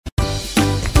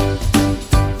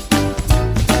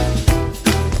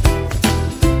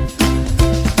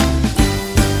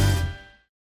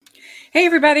Hey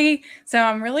everybody! So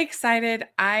I'm really excited.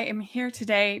 I am here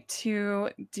today to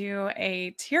do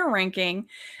a tier ranking,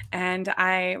 and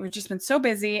I've just been so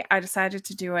busy. I decided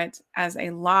to do it as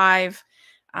a live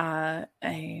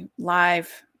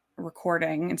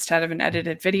recording instead of an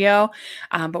edited video.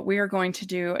 But we are going to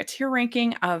do a tier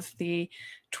ranking of the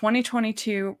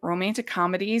 2022 romantic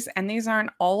comedies, and these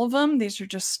aren't all of them. These are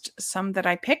just some that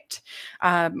I picked.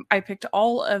 I picked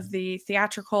all of the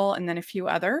theatrical and then a few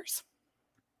others.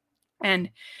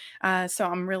 And so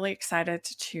I'm really excited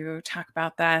to talk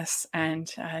about this and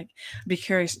be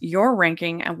curious your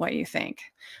ranking and what you think.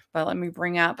 But let me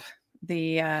bring up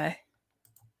the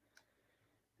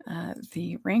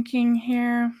ranking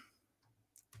here.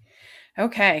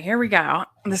 Okay, here we go.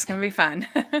 This is going to be fun.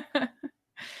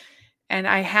 And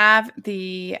I have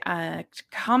the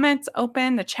comments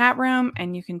open, the chat room,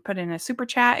 and you can put in a super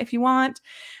chat if you want.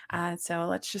 So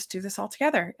let's just do this all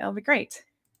together. It'll be great.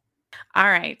 All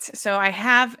right. So I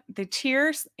have the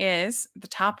tiers is the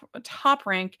top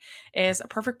rank is A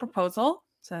Perfect Proposal.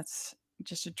 So that's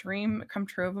just a dream come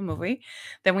true of a movie.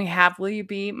 Then we have Will You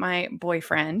Be My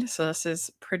Boyfriend? So this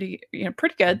is pretty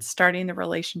good starting the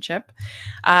relationship.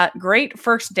 Great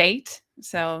First Date.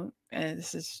 So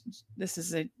this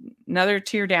is another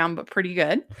tier down, but pretty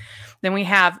good. Then we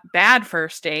have Bad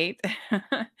First Date,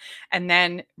 and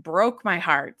then Broke My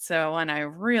Heart. So one I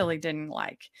really didn't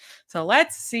like. So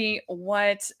let's see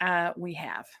what we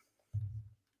have.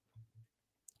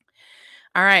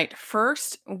 All right,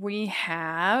 first we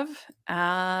have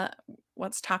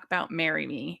let's talk about Marry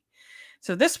Me.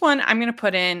 So this one I'm going to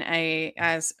put in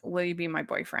as Will You Be My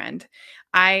Boyfriend?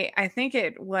 I think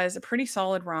it was a pretty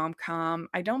solid rom-com.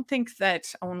 I don't think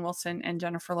that Owen Wilson and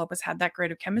Jennifer Lopez had that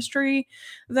great of chemistry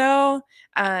though,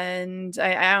 and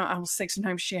I almost think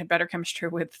sometimes she had better chemistry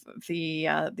with the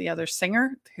other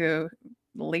singer who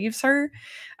leaves her.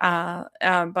 But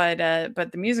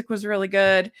the music was really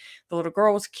good. The little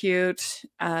girl was cute,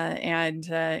 and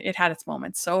it had its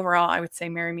moments. So overall, I would say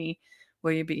Marry Me,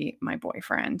 Will You Be My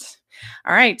Boyfriend?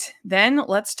 All right, then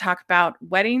let's talk about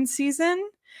Wedding Season.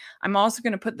 I'm also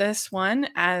going to put this one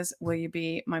as Will You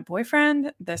Be My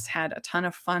Boyfriend? This had a ton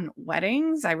of fun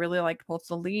weddings. I really liked both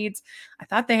the leads. I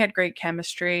thought they had great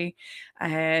chemistry,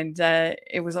 and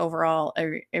it was overall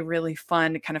a really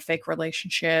fun kind of fake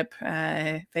relationship,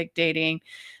 fake dating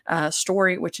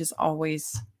story, which is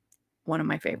always one of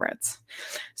my favorites.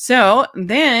 So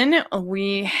then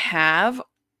we have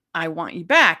I Want You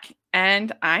Back.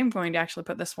 And I'm going to actually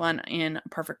put this one in A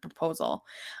Perfect Proposal.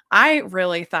 I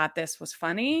really thought this was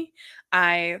funny.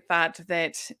 I thought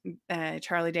that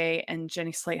Charlie Day and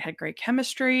Jenny Slate had great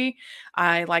chemistry.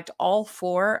 I liked all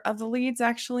four of the leads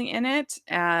actually in it.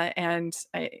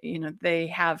 They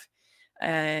have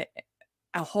uh,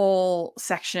 a whole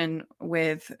section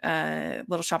with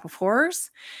Little Shop of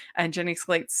Horrors, and Jenny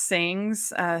Slate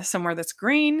sings Somewhere That's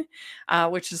Green,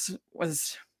 which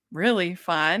was really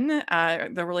fun.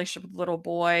 The relationship with the little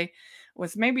boy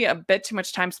was maybe a bit too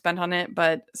much time spent on it,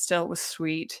 but still it was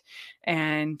sweet.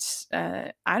 And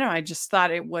I don't know, I just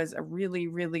thought it was a really,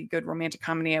 really good romantic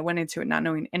comedy. I went into it not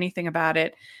knowing anything about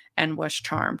it and was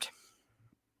charmed.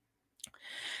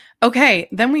 Okay,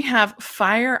 then we have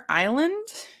Fire Island.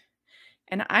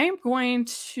 And I am going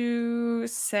to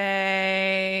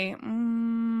say,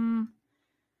 I'm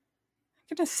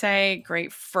going to say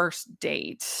Great First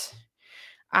Date.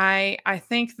 I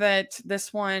think that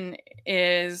this one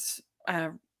is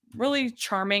really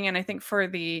charming, and I think for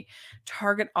the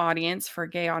target audience, for a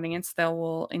gay audience, they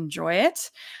will enjoy it.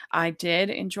 I did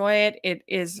enjoy it. It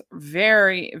is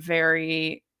very,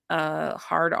 very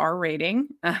hard R rating,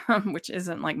 which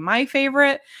isn't like my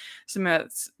favorite.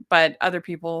 But other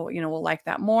people, will like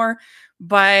that more.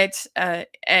 But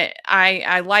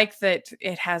I like that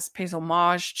it pays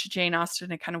homage to Jane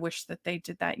Austen. I kind of wish that they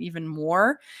did that even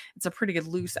more. It's a pretty good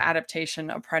loose adaptation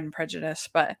of Pride and Prejudice,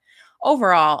 but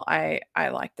overall, I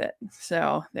liked it.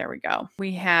 So there we go.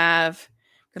 We have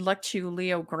Good Luck to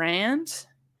Leo Grande.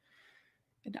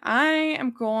 And I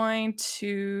am going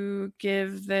to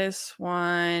give this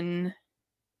one.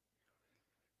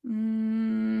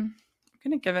 I'm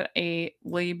going to give it a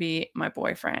Will You Be My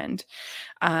Boyfriend?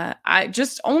 I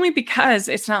just only because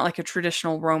it's not like a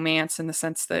traditional romance in the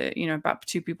sense that, about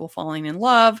two people falling in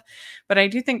love. But I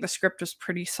do think the script was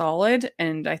pretty solid.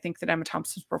 And I think that Emma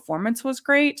Thompson's performance was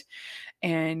great.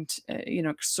 And,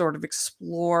 sort of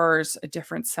explores a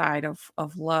different side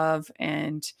of love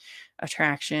and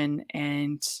attraction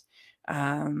and,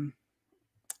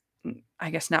 I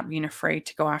guess not being afraid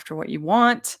to go after what you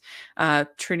want,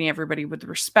 treating everybody with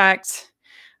respect,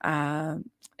 and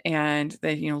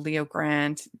Leo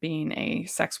Grande being a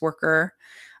sex worker.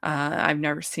 I've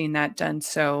never seen that done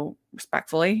so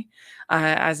respectfully,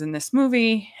 as in this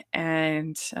movie.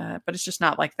 And but it's just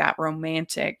not like that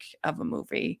romantic of a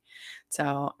movie.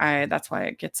 So that's why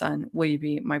it gets on Will You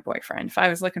Be My Boyfriend. If I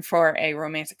was looking for a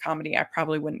romantic comedy, I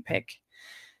probably wouldn't pick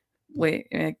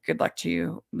Good Luck to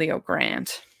You, Leo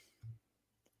Grant.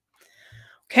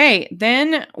 Okay,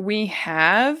 then we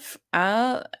have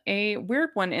a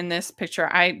weird one in this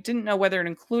picture. I didn't know whether to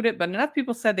include it, but enough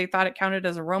people said they thought it counted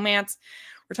as a romance.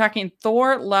 We're talking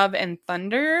Thor, Love, and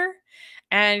Thunder.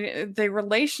 And the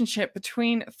relationship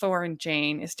between Thor and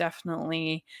Jane is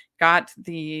definitely got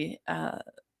the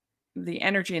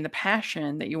energy and the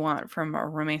passion that you want from a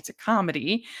romantic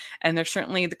comedy. And there's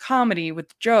certainly the comedy with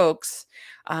the jokes.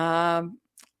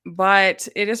 But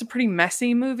it is a pretty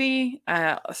messy movie.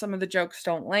 Some of the jokes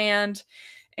don't land,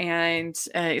 and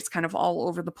it's kind of all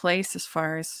over the place as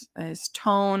far as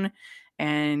tone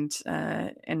and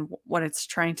what it's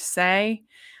trying to say.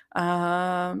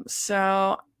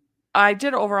 So I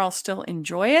did overall still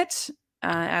enjoy it.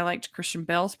 I liked Christian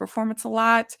Bale's performance a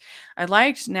lot. I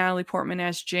liked Natalie Portman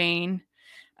as Jane,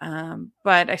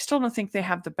 but I still don't think they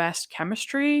have the best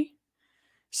chemistry.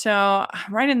 So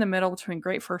right in the middle between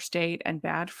Great First Date and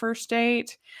Bad First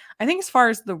Date. I think as far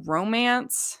as the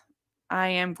romance, I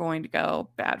am going to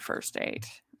go Bad First Date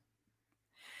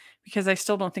because I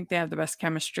still don't think they have the best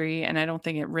chemistry, and I don't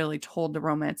think it really told the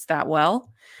romance that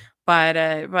well. But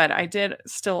I did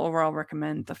still overall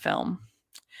recommend the film.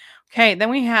 Okay, then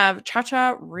we have Cha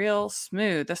Cha Real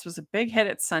Smooth. This was a big hit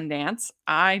at Sundance.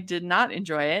 I did not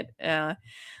enjoy it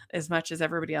as much as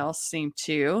everybody else seemed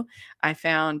to. I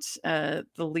found the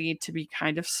lead to be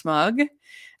kind of smug.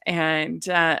 And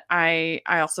I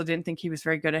also didn't think he was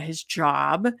very good at his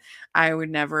job. I would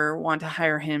never want to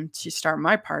hire him to start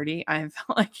my party. I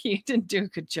felt like he didn't do a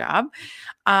good job.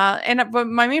 But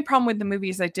my main problem with the movie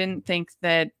is I didn't think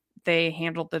that they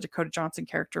handled the Dakota Johnson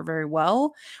character very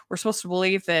well. We're supposed to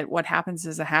believe that what happens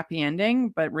is a happy ending,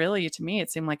 but really, to me, it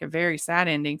seemed like a very sad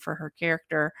ending for her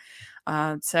character.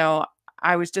 So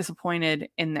I was disappointed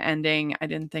in the ending. I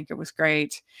didn't think it was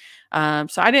great. So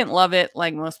I didn't love it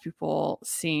like most people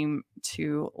seem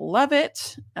to love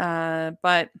it.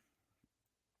 But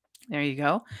there you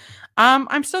go.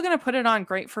 I'm still going to put it on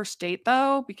Great First Date,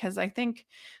 though, because I think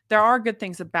there are good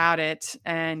things about it.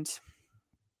 And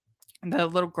the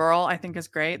little girl, I think, is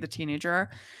great, the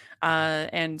teenager.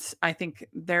 And I think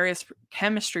there is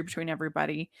chemistry between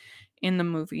everybody in the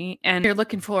movie. And if you're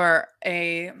looking for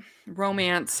a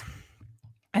romance,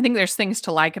 I think there's things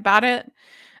to like about it.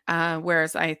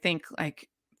 Whereas I think like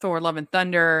Thor, Love and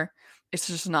Thunder, it's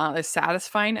just not as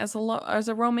satisfying as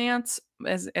a romance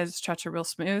as Cha-Cha Real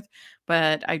Smooth.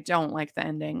 But I don't like the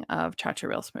ending of Cha-Cha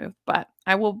Real Smooth. But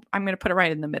I'm going to put it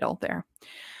right in the middle there.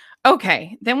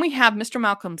 Okay, then we have Mr.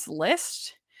 Malcolm's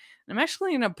List. I'm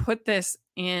actually going to put this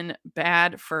in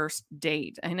Bad First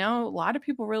Date. I know a lot of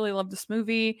people really love this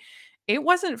movie. It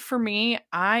wasn't for me.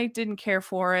 I didn't care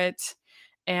for it.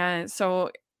 And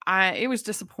so it was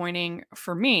disappointing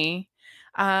for me.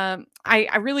 I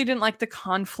really didn't like the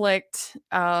conflict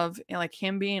of like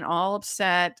him being all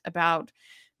upset about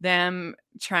them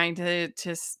trying to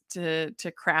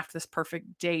craft this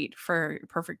perfect date for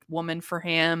perfect woman for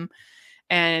him,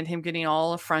 and him getting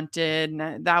all affronted,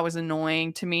 and that was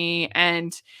annoying to me.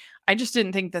 And I just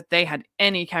didn't think that they had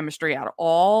any chemistry at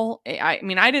all. I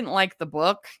mean, I didn't like the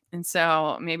book, and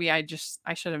so maybe I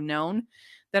should have known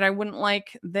that I wouldn't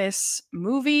like this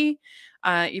movie.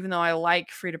 Even though I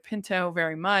like Frida Pinto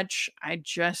very much, I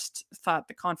just thought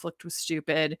the conflict was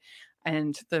stupid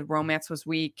and the romance was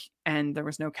weak and there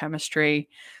was no chemistry.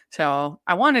 So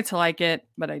I wanted to like it,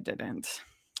 but I didn't.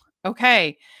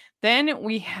 Okay, then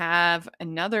we have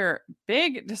another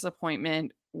big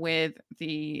disappointment with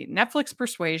the Netflix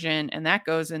Persuasion, and that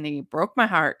goes in the broke my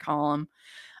heart column.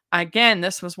 Again,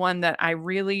 this was one that I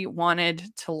really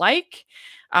wanted to like.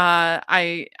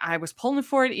 I was pulling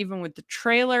for it even with the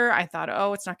trailer. I thought,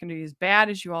 oh, it's not going to be as bad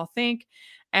as you all think.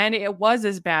 And it was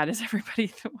as bad as everybody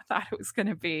thought it was going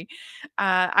to be.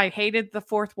 I hated the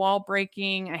fourth wall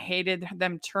breaking. I hated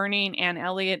them turning Anne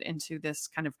Elliot into this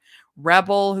kind of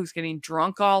rebel who's getting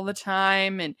drunk all the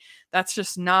time. And that's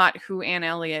just not who Anne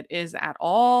Elliot is at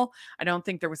all. I don't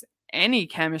think there was any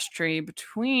chemistry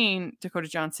between Dakota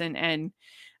Johnson and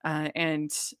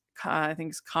I think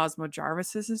it's Cosmo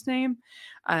Jarvis is his name,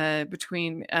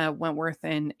 between Wentworth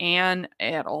and Anne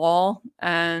at all.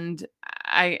 And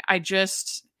I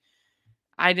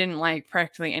didn't like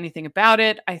practically anything about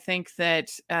it. I think that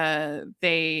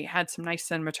they had some nice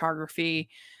cinematography.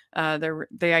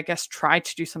 They, I guess, tried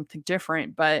to do something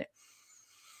different, but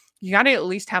you got to at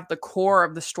least have the core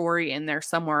of the story in there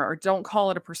somewhere, or don't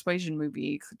call it a persuasion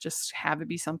movie. Just have it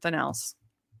be something else.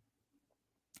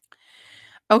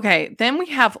 Okay, then we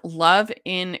have Love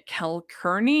in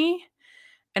Kilkenny.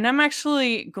 And I'm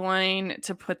actually going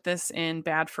to put this in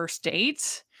Bad First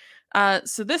Date.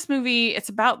 So this movie, it's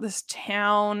about this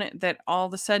town that all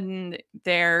of a sudden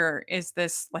there is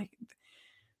this like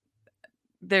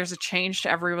there's a change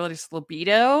to everybody's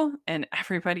libido and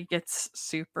everybody gets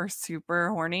super super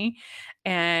horny,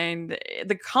 and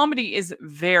the comedy is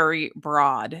very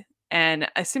broad, and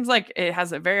it seems like it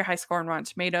has a very high score on Rotten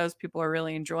Tomatoes. People are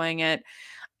really enjoying it.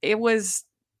 It was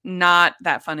not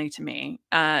that funny to me,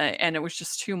 and it was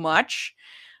just too much,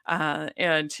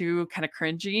 and too kind of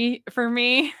cringy for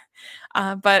me.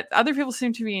 But other people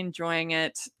seem to be enjoying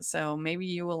it, so maybe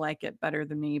you will like it better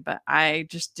than me. But I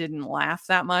just didn't laugh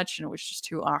that much, and it was just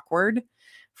too awkward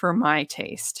for my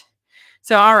taste.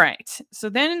 So, all right. So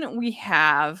then we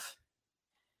have.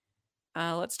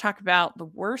 Let's talk about the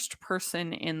worst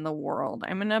person in the world.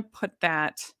 I'm gonna put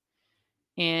that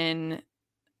in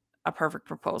A Perfect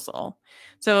Proposal.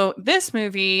 So this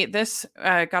movie, this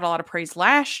got a lot of praise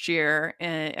last year,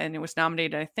 and it was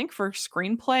nominated, I think, for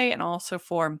screenplay and also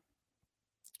for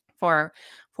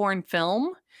foreign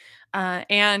film.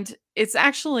 And it's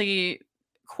actually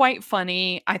quite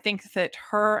funny. I think that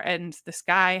her and this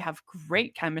guy have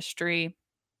great chemistry.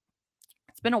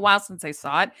 It's been a while since I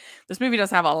saw it. This movie does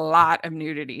have a lot of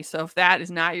nudity. So if that is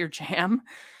not your jam,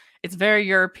 it's very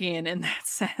European in that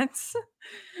sense.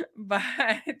 But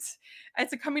it's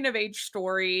a coming of age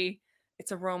story.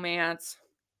 It's a romance.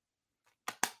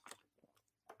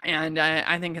 And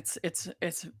I think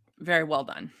it's very well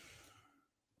done.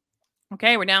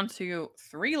 Okay, we're down to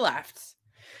 3 left.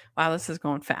 Wow, this is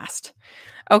going fast.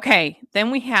 Okay,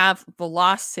 then we have The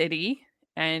Lost City,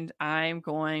 and I'm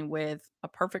going with A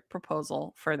Perfect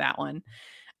Proposal for that one.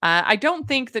 I don't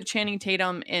think that Channing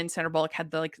Tatum and Sandra Bullock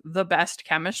had the best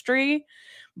chemistry,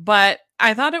 but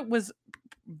I thought it was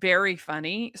very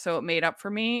funny, so it made up for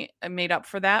me. It made up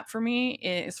for that for me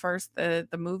as far as the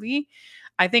movie.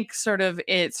 I think sort of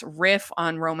its riff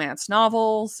on romance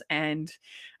novels and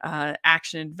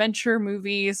action adventure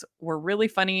movies were really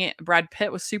funny. Brad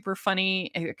Pitt was super funny.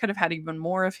 It could have had even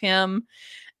more of him,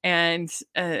 and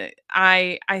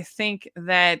I think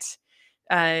that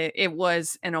it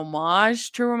was an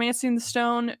homage to Romancing the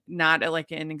Stone, not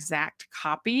like an exact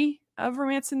copy of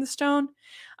Romancing the Stone.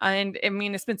 And I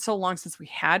mean, it's been so long since we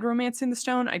had Romancing the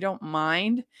Stone. I don't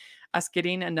mind us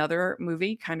getting another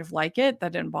movie kind of like it.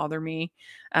 That didn't bother me.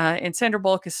 And Sandra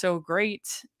Bullock is so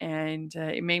great, and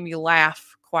it made me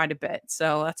laugh quite a bit.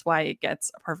 So that's why it gets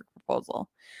A Perfect Proposal.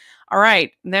 All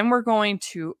right, then we're going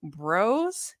to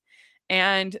Bros.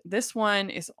 And this one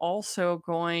is also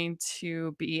going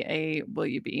to be a Will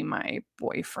You Be My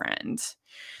Boyfriend?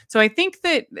 So I think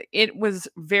that it was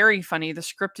very funny. The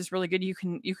script is really good. You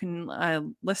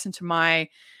can listen to my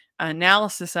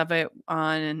analysis of it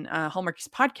on Hallmarkies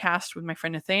podcast with my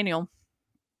friend Nathaniel.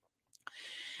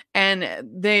 And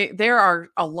there are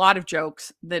a lot of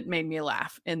jokes that made me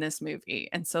laugh in this movie.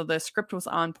 And so the script was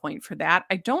on point for that.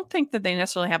 I don't think that they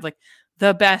necessarily have like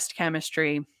the best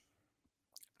chemistry,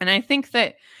 and I think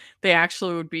that they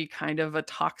actually would be kind of a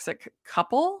toxic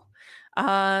couple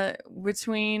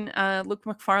between Luke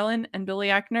McFarlane and Billy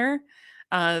Eichner.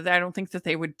 I don't think that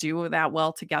they would do that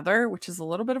well together, which is a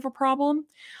little bit of a problem.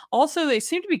 Also, they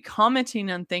seem to be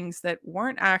commenting on things that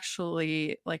weren't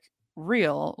actually like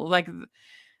real.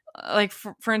 Like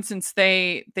for instance,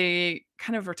 they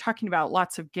kind of are talking about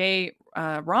lots of gay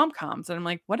rom-coms, and I'm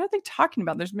like, what are they talking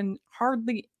about? There's been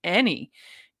hardly any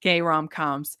gay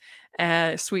rom-coms,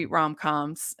 sweet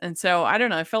rom-coms. And so I don't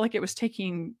know, I felt like it was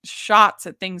taking shots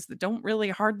at things that don't really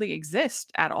hardly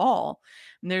exist at all.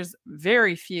 And there's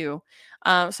very few.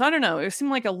 So I don't know, it seemed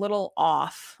like a little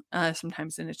off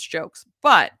sometimes in its jokes,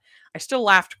 but I still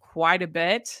laughed quite a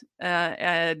bit.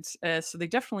 And so they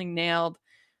definitely nailed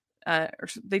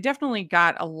they definitely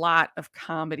got a lot of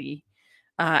comedy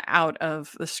out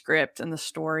of the script and the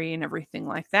story and everything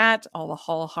like that. All the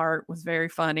Hall Heart was very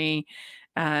funny,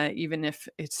 even if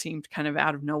it seemed kind of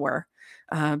out of nowhere.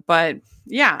 But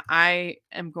yeah, I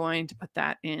am going to put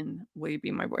that in Will You Be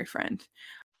My Boyfriend?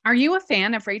 Are you a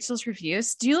fan of Rachel's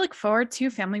Reviews? Do you look forward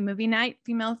to Family Movie Night,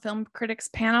 Female Film Critics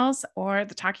panels, or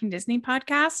the Talking Disney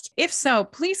podcast? If so,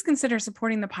 please consider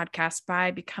supporting the podcast by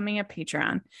becoming a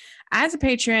Patreon. As a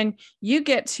patron, you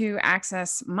get to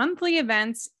access monthly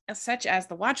events such as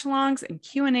the watch-alongs and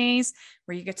Q&As,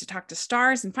 where you get to talk to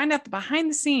stars and find out the behind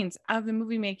the scenes of the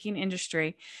movie making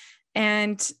industry.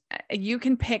 And you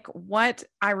can pick what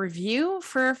I review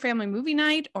for Family Movie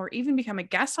Night or even become a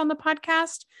guest on the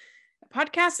podcast.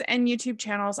 Podcasts and YouTube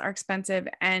channels are expensive,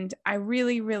 and I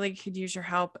really, really could use your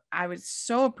help. I would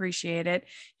so appreciate it.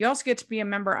 You also get to be a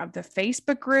member of the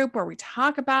Facebook group where we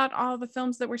talk about all the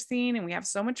films that we're seeing, and we have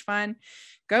so much fun.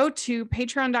 Go to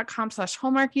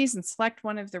patreon.com/Hallmarkies and select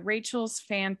one of the Rachel's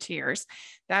fan tiers.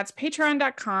 That's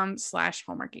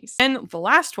patreon.com/Hallmarkies. And the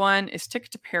last one is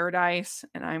Ticket to Paradise,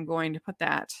 and I'm going to put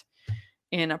that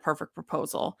in a perfect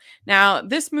proposal. Now,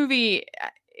 this movie,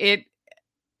 it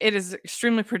is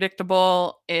extremely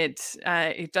predictable. It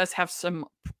does have some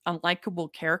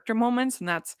unlikable character moments, and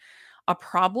that's a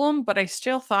problem. But I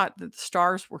still thought that the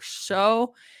stars were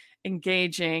so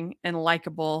engaging and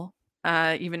likable,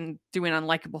 even doing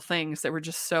unlikable things that were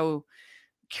just so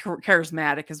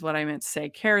charismatic is what I meant to say.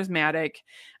 Charismatic.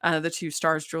 The two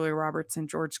stars, Julia Roberts and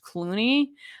George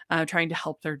Clooney, trying to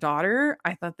help their daughter.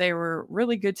 I thought they were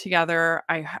really good together.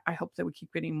 I hope that we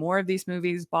keep getting more of these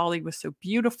movies. Bali was so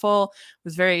beautiful,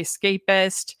 was very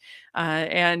escapist.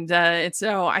 And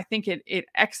so I think it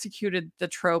executed the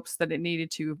tropes that it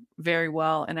needed to very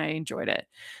well, and I enjoyed it.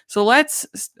 So let's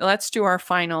do our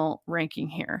final ranking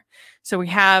here. So we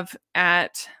have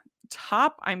at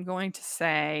top, I'm going to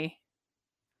say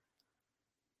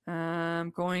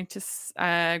I'm going to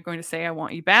say I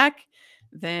Want You Back.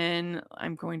 Then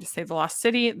I'm going to say The Lost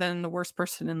City. Then The Worst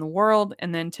Person in the World.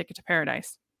 And then Ticket to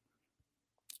Paradise.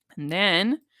 And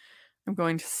then I'm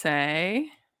going to say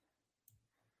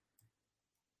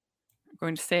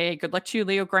Good Luck to You,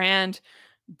 Leo Grand,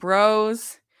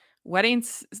 Bros,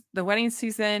 The Wedding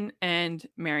Season, and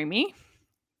Marry Me.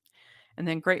 And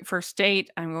then Great First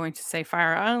Date, I'm going to say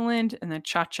Fire Island, and then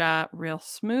Cha Cha, Real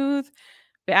Smooth.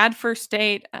 Bad First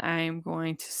Date, I'm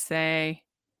going to say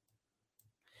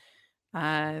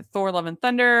Thor, Love and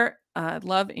Thunder,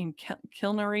 Love in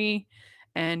Kilnary,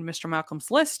 and Mr.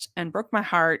 Malcolm's List, and Broke My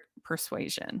Heart,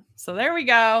 Persuasion. So there we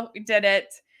go. We did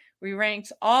it. We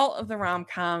ranked all of the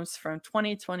rom-coms from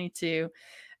 2022.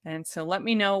 And so let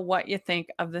me know what you think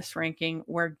of this ranking,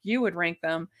 where you would rank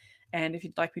them. And if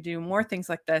you'd like me to do more things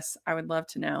like this, I would love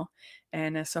to know.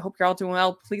 And so I hope you're all doing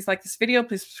well. Please like this video.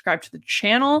 Please subscribe to the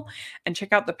channel and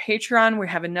check out the Patreon. We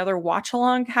have another watch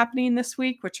along happening this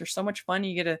week, which are so much fun.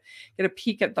 You get a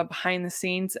peek at the behind the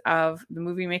scenes of the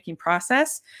movie making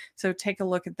process. So take a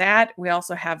look at that. We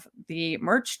also have the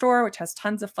merch store, which has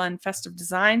tons of fun festive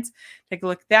designs. Take a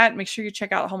look at that. Make sure you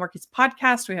check out Hallmarkies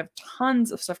podcast. We have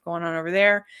tons of stuff going on over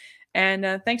there.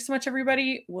 And thanks so much,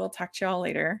 everybody. We'll talk to y'all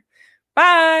later.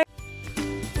 Bye.